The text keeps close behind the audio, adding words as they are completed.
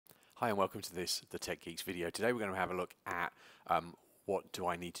Hi and welcome to the Tech Geeks video. Today we're going to have a look at what do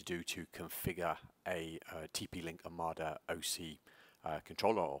I need to do to configure a TP-Link Omada OC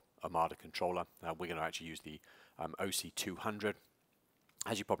controller or Omada controller. We're going to actually use the OC200.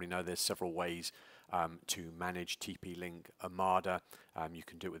 As you probably know, there's several ways to manage TP-Link Omada. You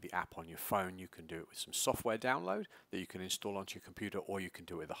can do it with the app on your phone, you can do it with some software download that you can install onto your computer, or you can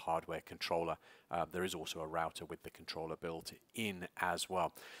do it with a hardware controller. There is also a router with the controller built in as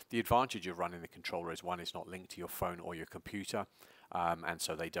well. The advantage of running the controller is, one, it's not linked to your phone or your computer, and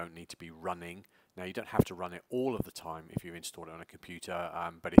so they don't need to be running. Now, you don't have to run it all of the time if you've installed it on a computer,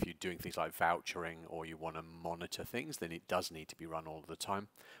 but if you're doing things like vouchering or you want to monitor things, then it does need to be run all of the time.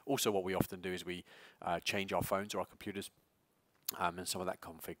 Also, what we often do is we change our phones or our computers, and some of that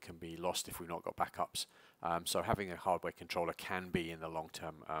config can be lost if we've not got backups. So having a hardware controller can be, in the long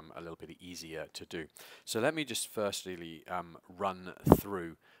term, a little bit easier to do. So let me just firstly run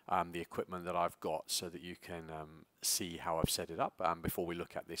through the equipment that I've got so that you can see how I've set it up before we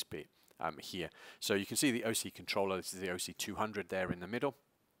look at this bit. Here. So you can see the OC controller. This is the OC200 there in the middle.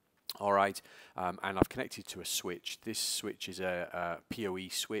 All right, and I've connected to a switch. This switch is a PoE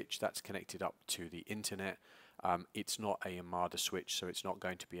switch that's connected up to the internet. It's not a Omada switch, so it's not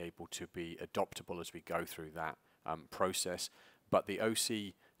going to be able to be adoptable as we go through that process. But the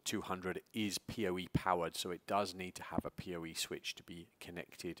OC200 is PoE powered, so it does need to have a PoE switch to be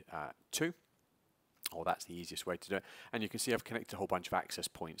connected to. Or that's the easiest way to do it. And you can see I've connected a whole bunch of access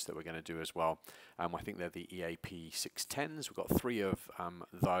points that we're going to do as well. I think they're the EAP 610s. We've got 3 of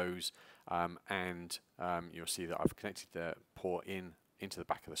those, and you'll see that I've connected the port into the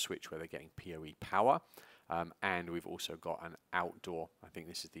back of the switch where they're getting PoE power. And we've also got an outdoor. I think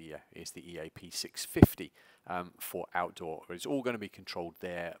this is the EAP 650 for outdoor. It's all going to be controlled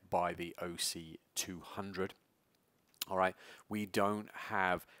there by the OC200. All right, we don't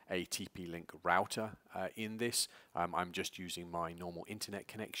have a TP-Link router in this. I'm just using my normal internet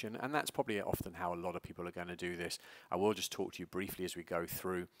connection, and that's probably often how a lot of people are going to do this. I will just talk to you briefly as we go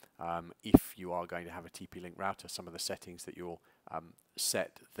through, if you are going to have a TP-Link router, some of the settings that you'll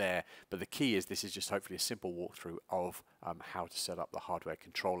set there. But the key is this is just hopefully a simple walkthrough of how to set up the hardware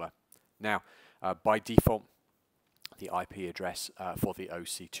controller. Now, by default, the IP address for the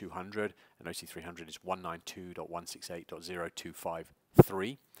OC200 and OC300 is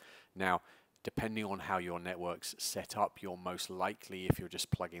 192.168.0.253. Now, depending on how your network's set up, you're most likely, if you're just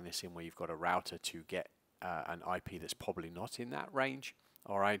plugging this in where you've got a router, to get an IP that's probably not in that range.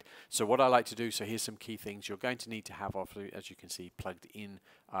 All right, so what I like to do, so here's some key things you're going to need to have, as you can see, plugged in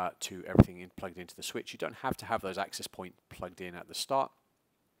to everything plugged into the switch. You don't have to have those access points plugged in at the start.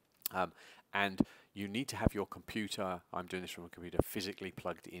 And you need to have your computer, I'm doing this from a computer, physically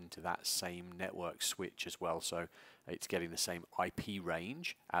plugged into that same network switch as well, so it's getting the same IP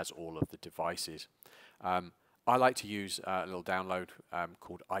range as all of the devices. I like to use a little download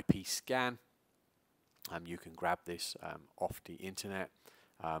called IP Scan. You can grab this off the internet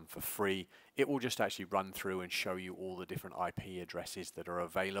for free. It will just actually run through and show you all the different IP addresses that are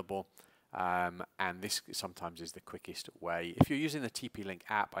available. And this sometimes is the quickest way. If you're using the TP-Link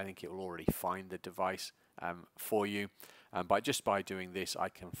app, I think it will already find the device for you. But just by doing this, I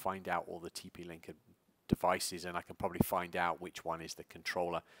can find out all the TP-Link devices, and I can probably find out which one is the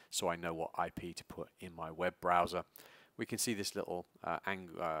controller, so I know what IP to put in my web browser. We can see this little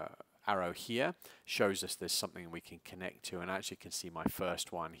arrow here shows us there's something we can connect to, and I actually can see my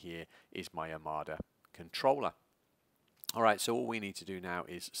first one here is my Omada controller. All right, so all we need to do now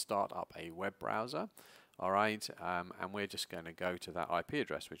is start up a web browser. All right, and we're just going to go to that IP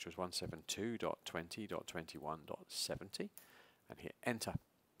address, which was 172.20.21.70, and hit enter.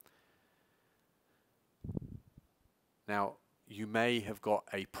 Now, you may have got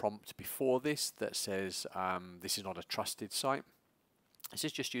a prompt before this that says this is not a trusted site. This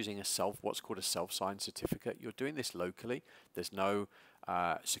is just using what's called a self-signed certificate. You're doing this locally. There's no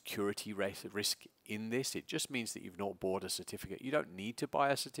security risk in this. It just means that you've not bought a certificate. You don't need to buy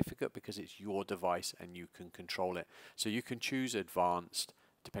a certificate because it's your device and you can control it. So you can choose advanced,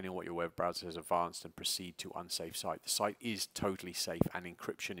 depending on what your web browser says, advanced, and proceed to unsafe site. The site is totally safe and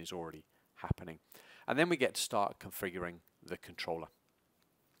encryption is already happening. And then we get to start configuring the controller.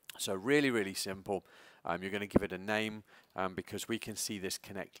 So really, really simple. You're going to give it a name because we can see this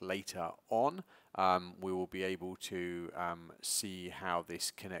connect later on. We will be able to see how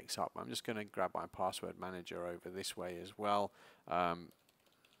this connects up. I'm just going to grab my password manager over this way as well, because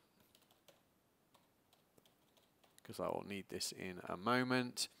I will need this in a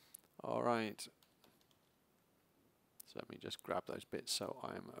moment. All right. So let me just grab those bits so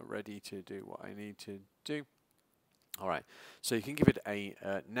I'm ready to do what I need to do. All right, so you can give it a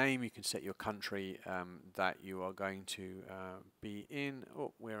name. You can set your country that you are going to be in.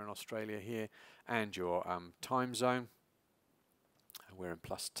 Oh, we're in Australia here, and your time zone. We're in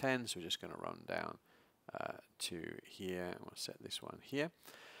 +10, so we're just going to run down to here. We'll set this one here.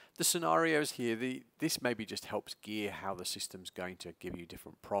 The scenarios here, this maybe just helps gear how the system's going to give you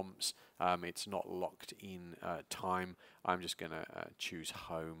different prompts. It's not locked in time. I'm just going to choose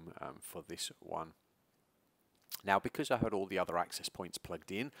home for this one. Now, because I had all the other access points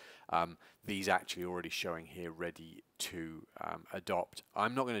plugged in, these actually already showing here ready to adopt.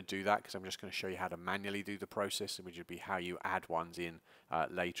 I'm not going to do that because I'm just going to show you how to manually do the process, which would be how you add ones in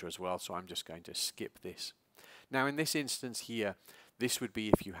later as well. So I'm just going to skip this. Now, in this instance here, this would be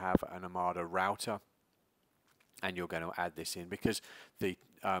if you have an Omada router and you're going to add this in, because the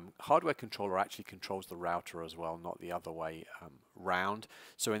hardware controller actually controls the router as well, not the other way round.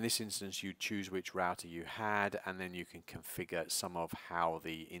 So in this instance, you choose which router you had, and then you can configure some of how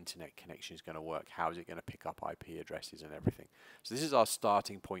the internet connection is going to work. How is it going to pick up IP addresses and everything? So this is our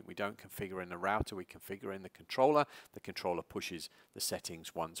starting point. We don't configure in the router, we configure in the controller. The controller pushes the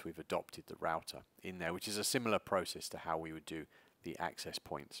settings once we've adopted the router in there, which is a similar process to how we would do the access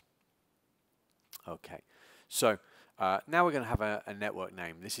points. Okay. So now we're going to have a network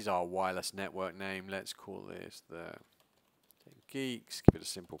name. This is our wireless network name. Let's call this the Geeks. Give it a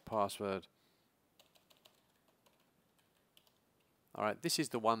simple password. All right, this is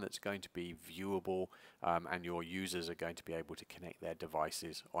the one that's going to be viewable, and your users are going to be able to connect their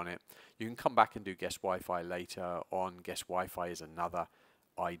devices on it. You can come back and do guest Wi-Fi later on. Guest Wi-Fi is another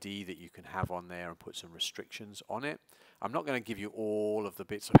ID that you can have on there and put some restrictions on it. I'm not going to give you all of the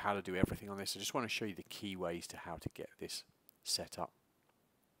bits of how to do everything on this. I just want to show you the key ways to how to get this set up.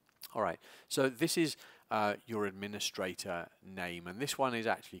 All right, so this is your administrator name, and this one is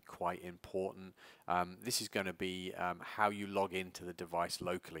actually quite important. This is going to be how you log into the device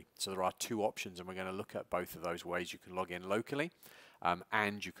locally. So there are two options, and we're going to look at both of those ways. You can log in locally,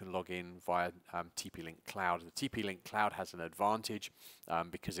 and you can log in via TP-Link Cloud. The TP-Link Cloud has an advantage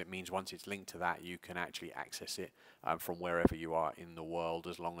because it means once it's linked to that, you can actually access it from wherever you are in the world,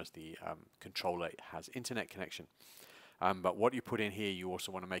 as long as the controller has internet connection. But what you put in here, you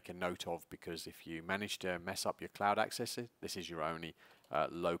also want to make a note of, because if you manage to mess up your cloud access, this is your only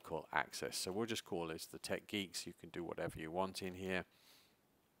local access. So we'll just call this the Tech Geeks. You can do whatever you want in here.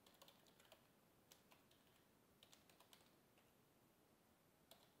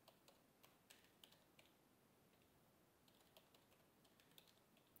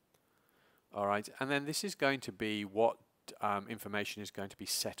 All right, and then this is going to be what information is going to be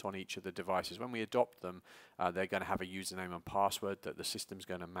set on each of the devices. When we adopt them, they're going to have a username and password that the system's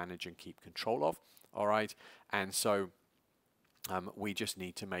going to manage and keep control of. All right, and so we just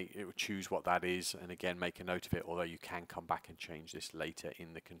need to choose what that is, and again make a note of it, although you can come back and change this later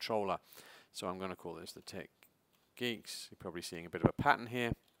in the controller. So I'm going to call this the Tech Geeks. You're probably seeing a bit of a pattern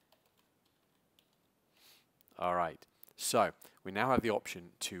here. All right. So we now have the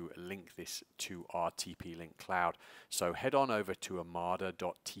option to link this to our TP-Link Cloud. So head on over to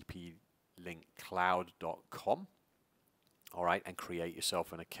omada.tp-linkcloud.com, all right, and create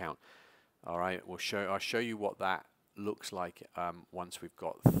yourself an account. All right, I'll show you what that looks like once we've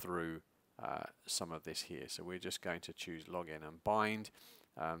got through some of this here. So we're just going to choose login and bind.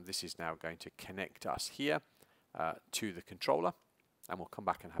 This is now going to connect us here to the controller, and we'll come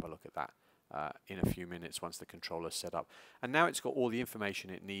back and have a look at that in a few minutes once the controller's set up. And now it's got all the information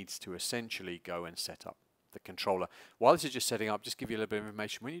it needs to essentially go and set up the controller. While this is just setting up, just give you a little bit of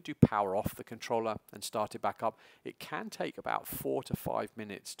information. When you do power off the controller and start it back up, it can take about 4 to 5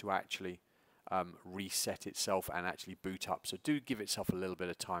 minutes to actually reset itself and actually boot up. So do give itself a little bit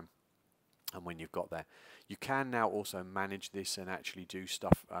of time. And when you've got there, you can now also manage this and actually do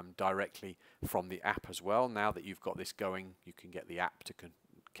stuff directly from the app as well. Now that you've got this going, you can get the app to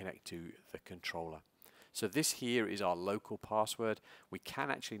connect to the controller. So this here is our local password. We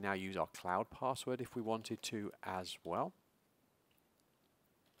can actually now use our cloud password if we wanted to as well.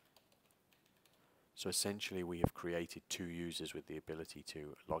 So essentially we have created two users with the ability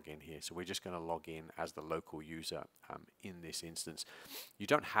to log in here. So we're just going to log in as the local user in this instance. You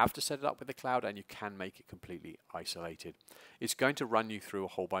don't have to set it up with the cloud, and you can make it completely isolated. It's going to run you through a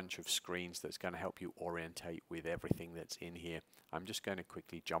whole bunch of screens that's going to help you orientate with everything that's in here. I'm just going to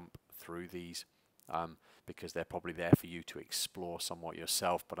quickly jump through these because they're probably there for you to explore somewhat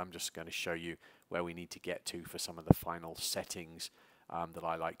yourself, but I'm just going to show you where we need to get to for some of the final settings that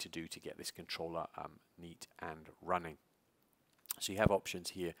I like to do to get this controller neat and running. So you have options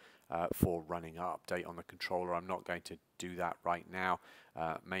here for running an update on the controller. I'm not going to do that right now,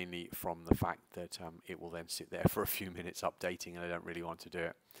 mainly from the fact that it will then sit there for a few minutes updating, and I don't really want to do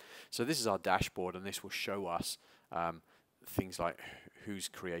it. So this is our dashboard, and this will show us things like who's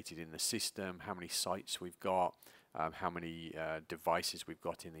created in the system, how many sites we've got, how many devices we've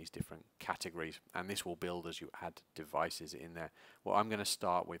got in these different categories, and this will build as you add devices in there. What I'm going to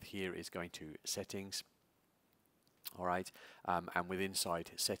start with here is going to settings. All right, and with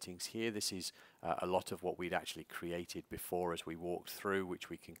inside settings here, this is a lot of what we'd actually created before as we walked through, which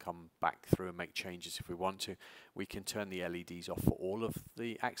we can come back through and make changes if we want to. We can turn the LEDs off for all of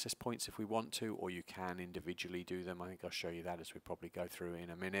the access points if we want to, or you can individually do them. I think I'll show you that as we probably go through in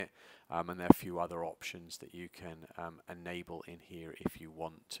a minute. And there are a few other options that you can enable in here if you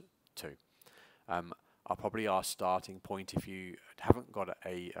want to. I'll probably our starting point, if you haven't got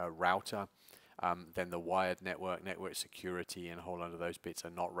a router, then the wired network, network security, and a whole lot of those bits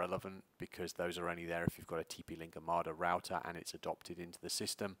are not relevant, because those are only there if you've got a TP-Link Omada router and it's adopted into the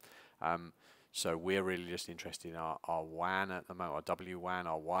system. So we're really just interested in our WAN at the moment, our WWAN,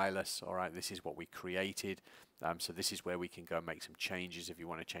 our wireless. All right, this is what we created. So this is where we can go and make some changes. If you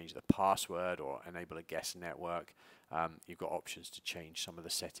want to change the password or enable a guest network, you've got options to change some of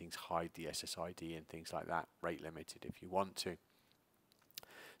the settings, hide the SSID and things like that, rate limited if you want to.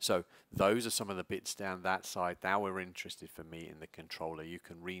 So those are some of the bits down that side. Now we're interested for me in the controller. You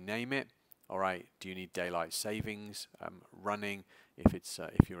can rename it. All right. Do you need daylight savings running?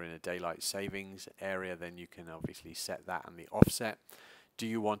 If you're in a daylight savings area, then you can obviously set that and the offset. Do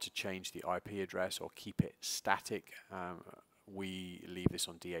you want to change the IP address or keep it static? We leave this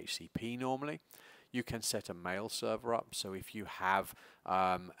on DHCP normally. You can set a mail server up. So if you have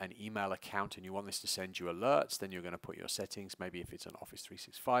an email account and you want this to send you alerts, then you're going to put your settings. Maybe if it's an Office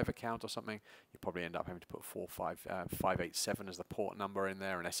 365 account or something, you probably end up having to put 45587 as the port number in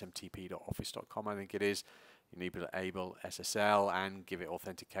there, and smtp.office.com I think it is. You need to enable SSL and give it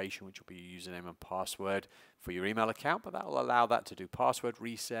authentication, which will be your username and password for your email account, but that will allow that to do password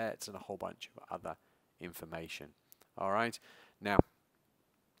resets and a whole bunch of other information. All right. Now,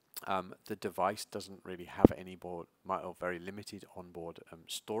 the device doesn't really have any board or very limited onboard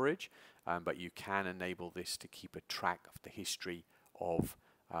storage, but you can enable this to keep a track of the history of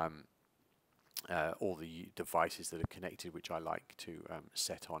all the devices that are connected, which I like to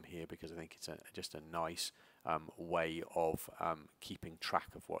set on here because I think it's just a nice way of keeping track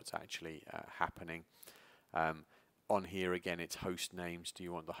of what's actually happening. On here again, it's host names. Do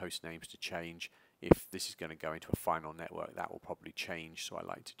you want the host names to change? If this is going to go into a final network, that will probably change, so I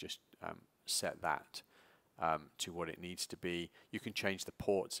like to just set that to what it needs to be. You can change the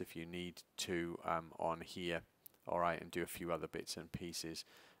ports if you need to on here, all right, and do a few other bits and pieces.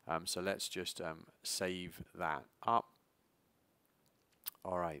 So let's just save that up.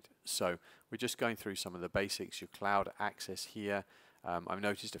 All right, so we're just going through some of the basics. Your cloud access here. I've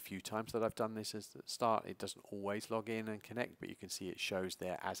noticed a few times that I've done this as the start. It doesn't always log in and connect, but you can see it shows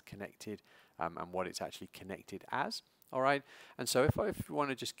there as connected and what it's actually connected as. All right, and so if you want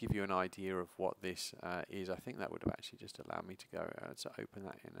to just give you an idea of what this is, I think that would have actually just allowed me to go to open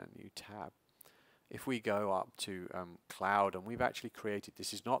that in a new tab. If we go up to cloud, and we've actually created,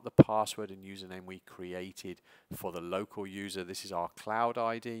 this is not the password and username we created for the local user, this is our cloud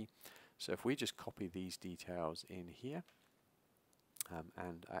ID. So if we just copy these details in here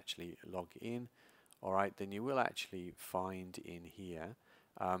and actually log in, all right, then you will actually find in here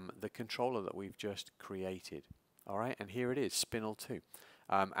the controller that we've just created. All right, and here it is, Spinel 2.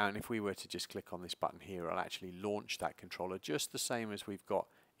 And if we were to just click on this button here, it'll actually launch that controller just the same as we've got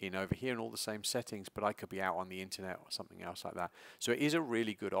in over here, and all the same settings, but I could be out on the internet or something else like that. So it is a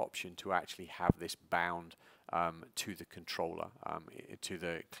really good option to actually have this bound to the controller, to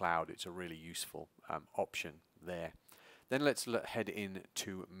the cloud. It's a really useful option there. Then let's head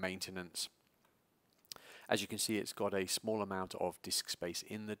into maintenance. As you can see, it's got a small amount of disk space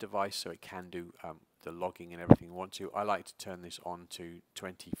in the device, so it can do the logging and everything you want to. I like to turn this on to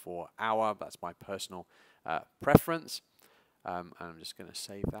 24-hour. That's my personal preference. And I'm just going to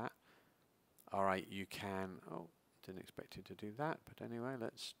save that. All right, you can, oh, didn't expect it to do that, but anyway,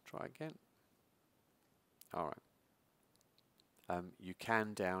 let's try again. All right. You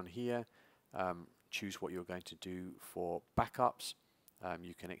can down here choose what you're going to do for backups.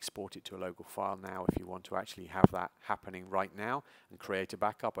 You can export it to a local file now if you want to actually have that happening right now and create a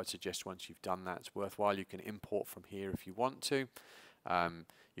backup. I suggest once you've done that, it's worthwhile. You can import from here if you want to.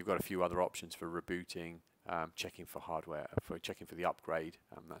 You've got a few other options for rebooting, checking for hardware, checking for the upgrade.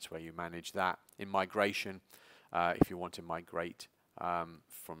 That's where you manage that. In migration, if you want to migrate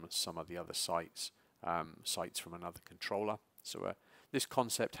from some of the other sites from another controller, So this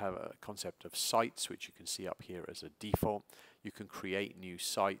concept have a concept of sites, which you can see up here as a default. You can create new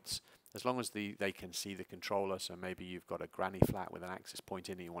sites as long as they can see the controller. So maybe you've got a granny flat with an access point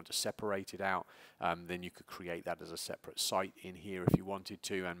in it, you want to separate it out, then you could create that as a separate site in here if you wanted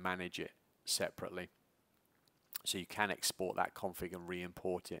to and manage it separately. So you can export that config and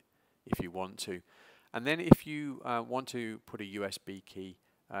re-import it if you want to. And then if you want to put a USB key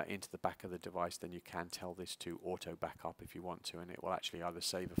into the back of the device, then you can tell this to auto backup if you want to, and it will actually either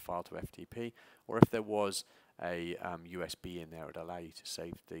save a file to FTP, or if there was a USB in there, it will allow you to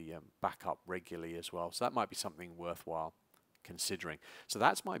save the backup regularly as well. So that might be something worthwhile considering. So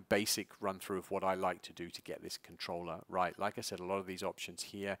that's my basic run through of what I like to do to get this controller right. Like I said, a lot of these options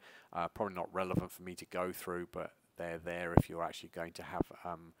here are probably not relevant for me to go through, but they're there if you're actually going to have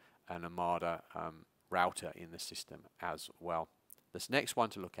an Omada router in the system as well. This next one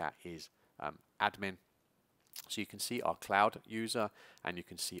to look at is admin. So you can see our cloud user and you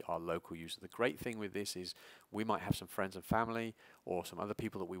can see our local user. The great thing with this is we might have some friends and family or some other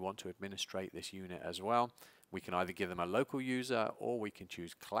people that we want to administrate this unit as well. We can either give them a local user or we can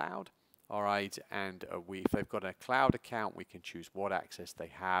choose cloud. All right, and if they've got a cloud account, we can choose what access they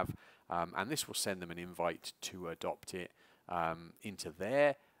have, and this will send them an invite to adopt it into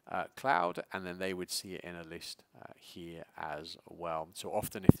their cloud, and then they would see it in a list here as well. So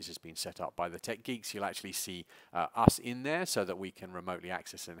often if this has been set up by the Tech Geeks, you'll actually see us in there so that we can remotely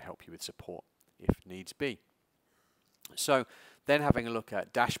access and help you with support if needs be. So then having a look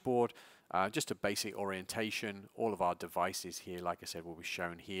at dashboard, just a basic orientation. All of our devices here, like I said, will be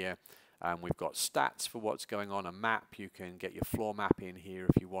shown here. We've got stats for what's going on, a map. You can get your floor map in here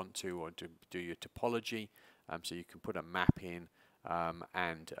if you want to, or do your topology. So you can put a map in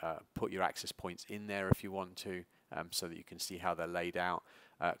and put your access points in there if you want to, so that you can see how they're laid out.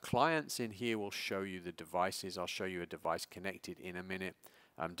 Clients in here will show you the devices. I'll show you a device connected in a minute.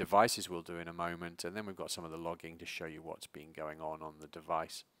 Devices we'll do in a moment, and then we've got some of the logging to show you what's been going on the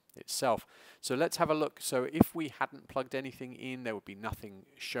device itself. So let's have a look. So if we hadn't plugged anything in, there would be nothing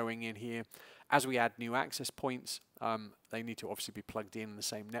showing in here. As we add new access points, they need to obviously be plugged in the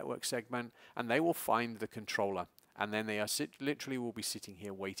same network segment, and they will find the controller. And then they are literally will be sitting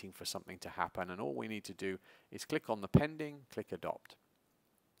here waiting for something to happen, and all we need to do is click on the pending, click adopt.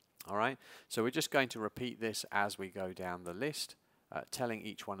 All right, so we're just going to repeat this as we go down the list, telling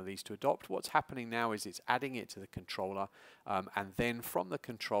each one of these to adopt. What's happening now is it's adding it to the controller, and then from the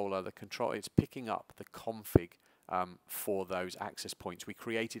controller, it's picking up the config for those access points. We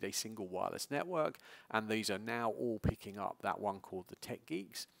created a single wireless network, and these are now all picking up that one called the Tech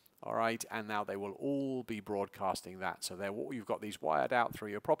Geeks. All right, and now they will all be broadcasting that. So you've got these wired out through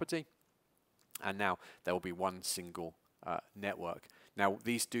your property, and now there will be one single network. Now,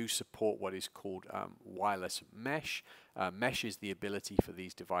 these do support what is called wireless mesh. Mesh is the ability for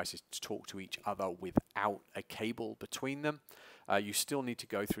these devices to talk to each other without a cable between them. You still need to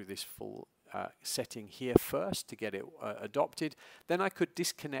go through this full setting here first to get it adopted. Then I could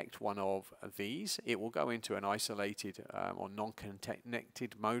disconnect one of these. It will go into an isolated or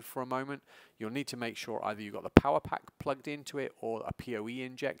non-connected mode for a moment. You'll need to make sure either you've got the power pack plugged into it or a PoE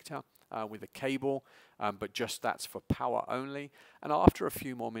injector with a cable, but just that's for power only. And after a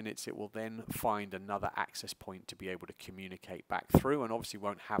few more minutes, it will then find another access point to be able to communicate back through, and obviously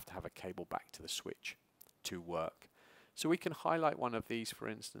won't have to have a cable back to the switch to work. So we can highlight one of these, for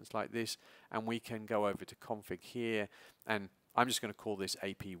instance, like this, and we can go over to config here, and I'm just going to call this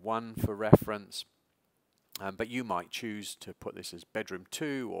AP1 for reference, but you might choose to put this as bedroom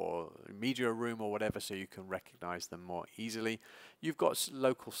 2 or media room or whatever, so you can recognize them more easily. You've got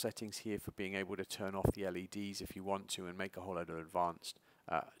local settings here for being able to turn off the LEDs if you want to, and make a whole load of advanced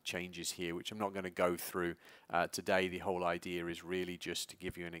changes here, which I'm not going to go through today. The whole idea is really just to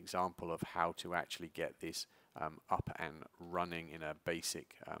give you an example of how to actually get this up and running in a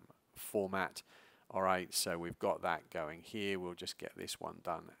basic format. All right, so we've got that going here. We'll just get this one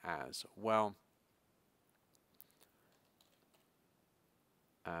done as well.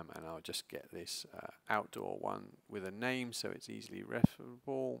 And I'll just get this outdoor one with a name so it's easily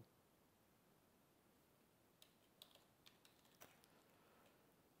referable.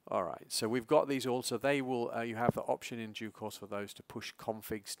 All right, so we've got these all. So they will, you have the option in due course for those to push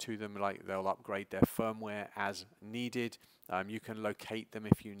configs to them, like they'll upgrade their firmware as needed. You can locate them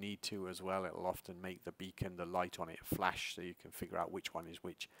if you need to as well. It'll often make the beacon, the light on it flash, so you can figure out which one is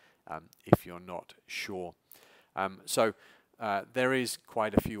which if you're not sure. So there is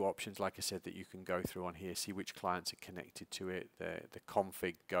quite a few options, like I said, that you can go through on here, see which clients are connected to it. The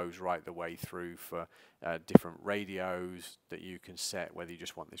config goes right the way through for different radios that you can set, whether you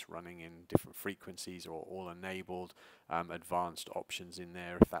just want this running in different frequencies or all enabled. Advanced options in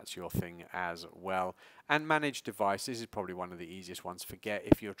there if that's your thing as well. And manage devices is probably one of the easiest ones. Forget,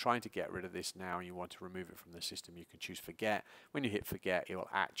 if you're trying to get rid of this now and you want to remove it from the system, you can choose forget. When you hit forget, it will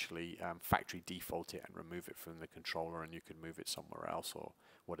actually factory default it and remove it from the controller, and you can move it somewhere else or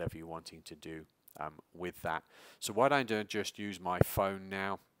whatever you're wanting to do with that. So why don't I just use my phone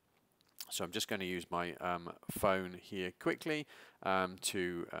now? So I'm just going to use my phone here quickly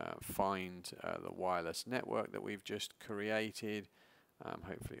to find the wireless network that we've just created.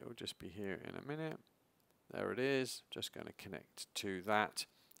 Hopefully it will just be here in a minute. There it is. Just going to connect to that.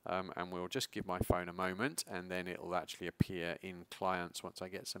 And we'll just give my phone a moment, and then it will actually appear in clients once I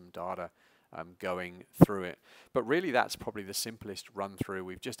get some data going through it. But really that's probably the simplest run through.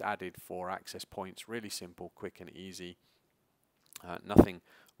 We've just added 4 access points, really simple, quick and easy. Nothing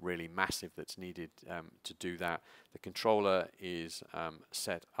really massive that's needed to do that. The controller is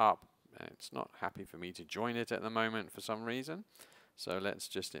set up. It's not happy for me to join it at the moment for some reason. So let's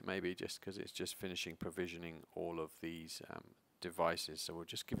just, it may be just because it's just finishing provisioning all of these devices. So we'll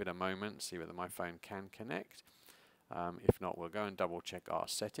just give it a moment, see whether my phone can connect. If not, we'll go and double check our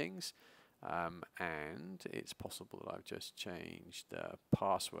settings. And it's possible that I've just changed the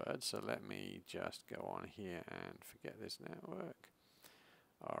password. So let me just go on here and forget this network.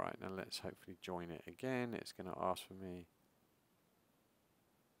 Alright, now let's hopefully join it again. It's going to ask for me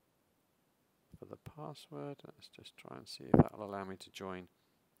for the password. Let's just try and see if that will allow me to join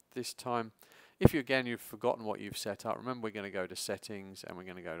this time. If you've forgotten what you've set up, remember we're going to go to settings and we're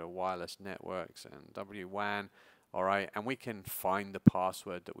going to go to wireless networks and WWAN. Alright, and we can find the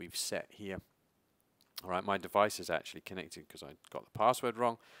password that we've set here. Alright, my device is actually connected because I got the password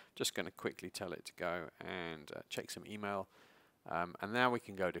wrong. Just going to quickly tell it to go and check some email. And now we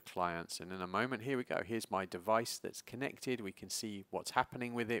can go to clients, and in a moment, here we go. Here's my device that's connected. We can see what's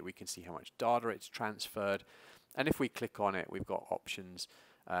happening with it. We can see how much data it's transferred. And if we click on it, we've got options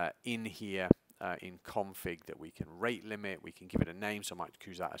in here in config that we can rate limit. We can give it a name, so I might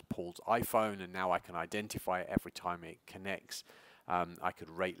choose that as Paul's iPhone, and now I can identify it every time it connects. I could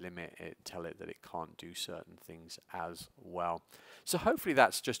rate limit it, tell it that it can't do certain things as well. So hopefully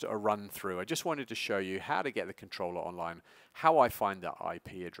that's just a run through. I just wanted to show you how to get the controller online, how I find that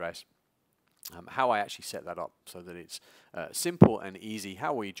IP address, how I actually set that up so that it's simple and easy,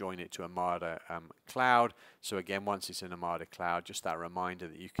 how we join it to Omada Cloud. So again, once it's in Omada Cloud, just that reminder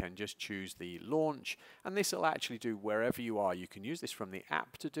that you can just choose the launch, and this will actually do wherever you are. You can use this from the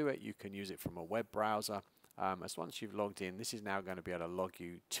app to do it. You can use it from a web browser. As once you've logged in, this is now going to be able to log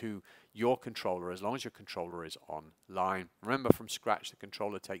you to your controller as long as your controller is online. Remember, from scratch, the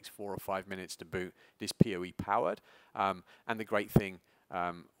controller takes 4 or 5 minutes to boot. It is PoE powered. And the great thing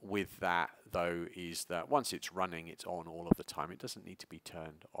with that, though, is that once it's running, it's on all of the time. It doesn't need to be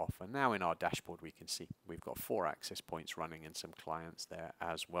turned off. And now in our dashboard, we can see we've got 4 access points running and some clients there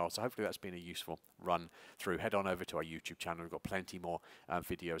as well. So hopefully that's been a useful run through. Head on over to our YouTube channel. We've got plenty more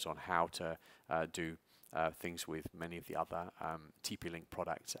videos on how to do things with many of the other TP-Link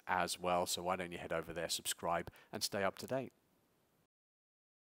products as well. So why don't you head over there, subscribe, and stay up to date.